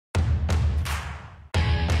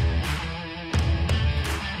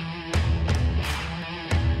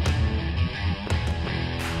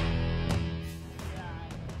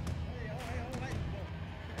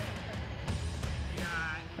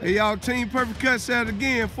Hey, y'all, Team Perfect Cuts at it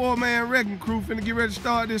again. 4-man wrecking crew finna get ready to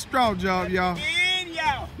start this straw job, y'all.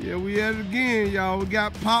 Yeah, we at it again, y'all. We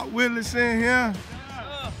got Pop Willis in here.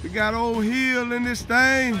 We got Old Hill in this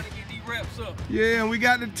thing. Yeah, and we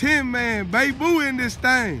got the 10-man, Baby Boo in this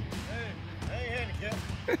thing. Hey, I ain't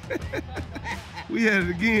handicapped. We at it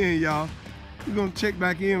again, y'all. We're gonna check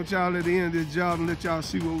back in with y'all at the end of this job and let y'all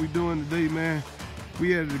see what we doing today, man.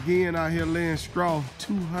 We at it again out here laying straw.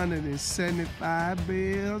 275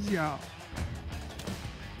 bales, y'all.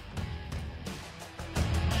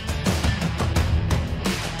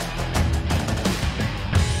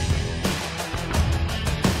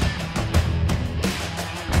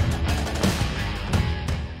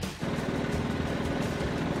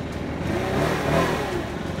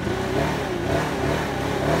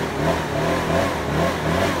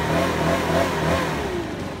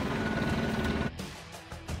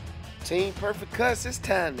 Team Perfect Cuts, it's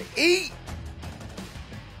time to eat.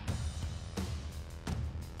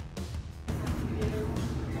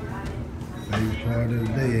 Favorite part of the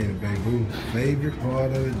day, ain't it, baby? Favorite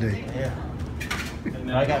part of the day.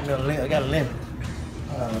 Yeah. I got a limit.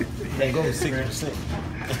 They go to 6%.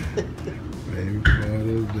 Favorite part of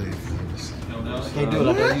the day, fellas. Can't do it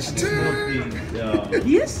like I used to.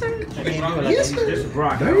 Yes, sir. I can't do it like I used to. Just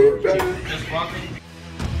rock. Just rocking.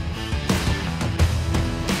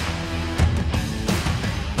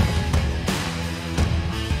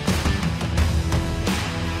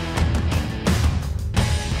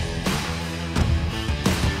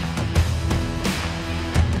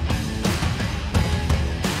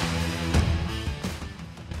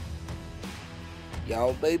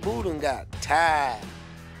 Y'all, Baby Boo done got tired.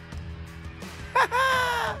 Ha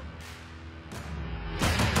ha!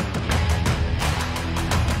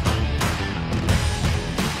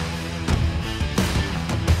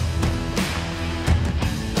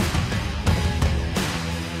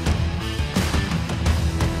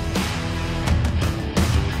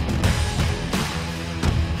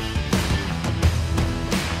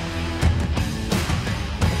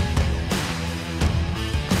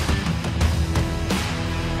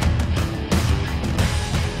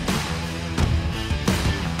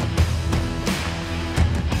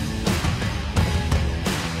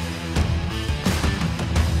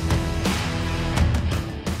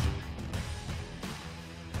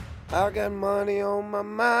 I got money on my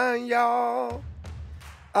mind, y'all.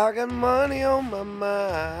 I got money on my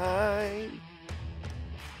mind.